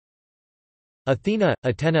Athena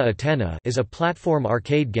is a platform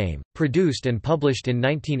arcade game, produced and published in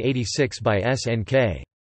 1986 by SNK.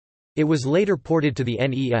 It was later ported to the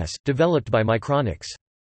NES, developed by Micronix.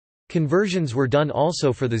 Conversions were done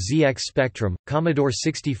also for the ZX Spectrum, Commodore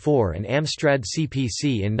 64 and Amstrad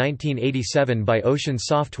CPC in 1987 by Ocean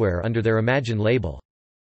Software under their Imagine label.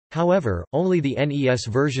 However, only the NES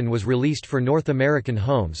version was released for North American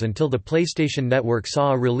homes until the PlayStation Network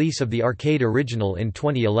saw a release of the arcade original in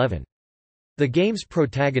 2011. The game's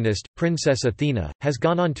protagonist, Princess Athena, has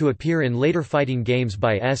gone on to appear in later fighting games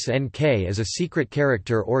by SNK as a secret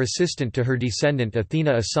character or assistant to her descendant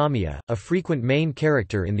Athena Asamiya, a frequent main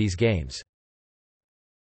character in these games.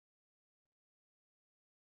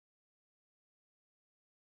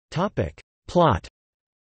 Plot.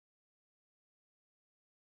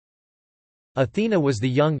 Athena was the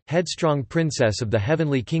young, headstrong princess of the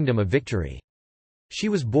heavenly kingdom of Victory. She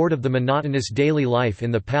was bored of the monotonous daily life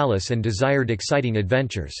in the palace and desired exciting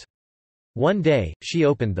adventures. One day, she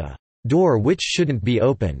opened the door which shouldn't be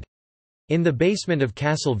opened in the basement of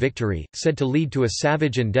Castle Victory, said to lead to a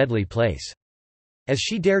savage and deadly place. As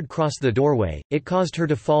she dared cross the doorway, it caused her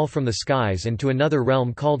to fall from the skies into another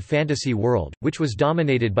realm called Fantasy World, which was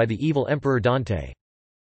dominated by the evil Emperor Dante.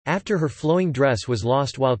 After her flowing dress was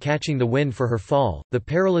lost while catching the wind for her fall, the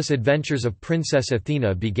perilous adventures of Princess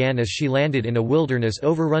Athena began as she landed in a wilderness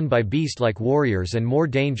overrun by beast-like warriors and more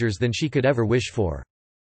dangers than she could ever wish for.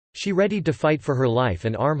 She readied to fight for her life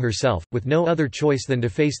and arm herself, with no other choice than to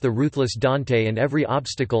face the ruthless Dante and every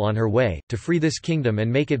obstacle on her way, to free this kingdom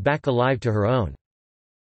and make it back alive to her own.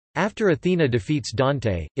 After Athena defeats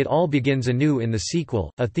Dante, it all begins anew in the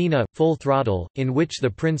sequel, Athena, Full Throttle, in which the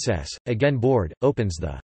princess, again bored, opens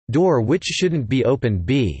the door which shouldn't be opened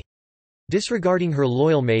disregarding her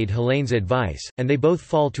loyal maid Helene's advice, and they both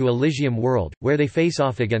fall to Elysium World, where they face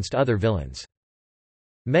off against other villains.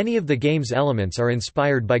 Many of the game's elements are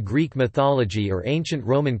inspired by Greek mythology or ancient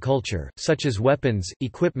Roman culture, such as weapons,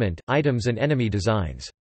 equipment, items and enemy designs.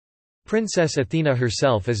 Princess Athena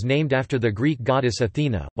herself is named after the Greek goddess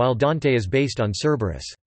Athena, while Dante is based on Cerberus.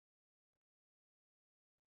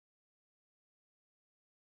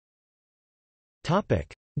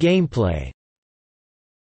 Gameplay.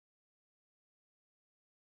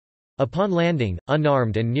 Upon landing,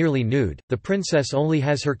 unarmed and nearly nude, the princess only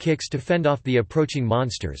has her kicks to fend off the approaching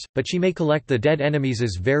monsters, but she may collect the dead enemies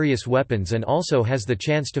as various weapons and also has the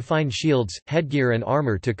chance to find shields, headgear and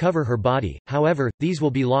armor to cover her body, however, these will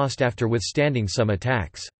be lost after withstanding some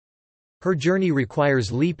attacks. Her journey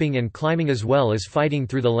requires leaping and climbing as well as fighting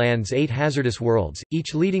through the land's 8 hazardous worlds,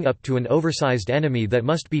 each leading up to an oversized enemy that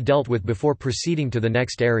must be dealt with before proceeding to the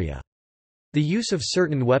next area. The use of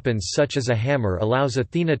certain weapons such as a hammer allows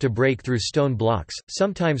Athena to break through stone blocks,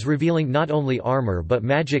 sometimes revealing not only armor but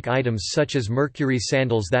magic items such as Mercury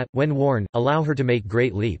sandals that, when worn, allow her to make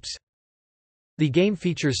great leaps. The game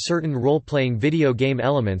features certain role-playing video game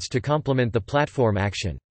elements to complement the platform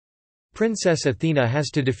action. Princess Athena has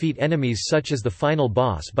to defeat enemies such as the final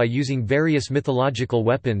boss by using various mythological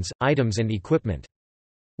weapons, items and equipment.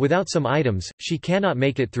 Without some items, she cannot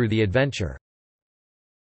make it through the adventure.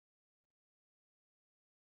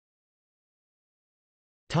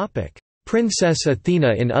 Princess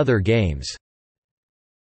Athena in other games.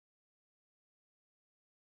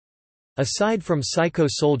 Aside from Psycho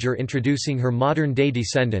Soldier introducing her modern-day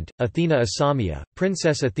descendant, Athena Asamiya,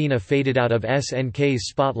 Princess Athena faded out of SNK's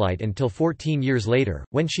spotlight until 14 years later,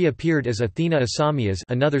 when she appeared as Athena Asamiya's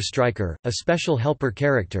Another Striker, a special helper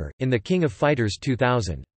character, in The King of Fighters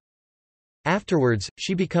 2000. Afterwards,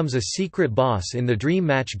 she becomes a secret boss in the dream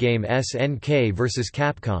match game SNK vs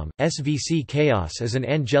Capcom. SVC Chaos is an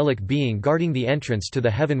angelic being guarding the entrance to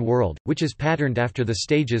the Heaven World, which is patterned after the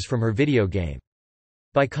stages from her video game.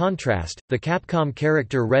 By contrast, the Capcom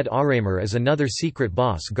character Red Aramer as another secret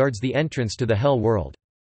boss guards the entrance to the Hell World.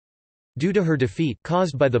 Due to her defeat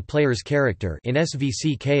caused by the player's character in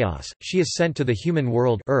SVC Chaos, she is sent to the human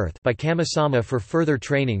world Earth by Kamisama for further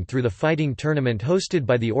training through the fighting tournament hosted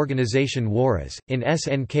by the organization Juarez, in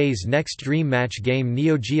SNK's next dream match game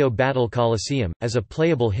Neo Geo Battle Coliseum, as a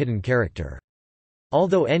playable hidden character.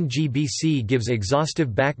 Although NGBC gives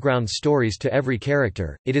exhaustive background stories to every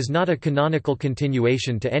character, it is not a canonical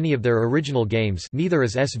continuation to any of their original games, neither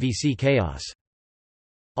is SVC Chaos.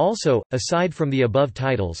 Also, aside from the above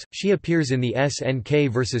titles, she appears in the SNK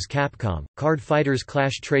vs Capcom, Card Fighters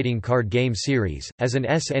Clash trading card game series, as an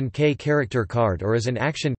SNK character card or as an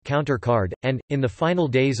action, counter card, and, in the Final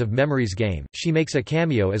Days of Memories game, she makes a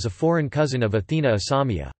cameo as a foreign cousin of Athena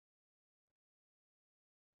Asamiya.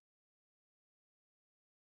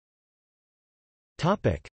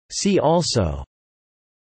 See also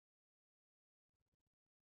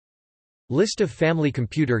List of family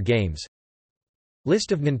computer games.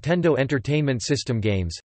 List of Nintendo Entertainment System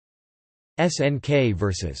games. SNK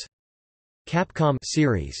vs. Capcom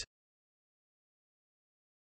series.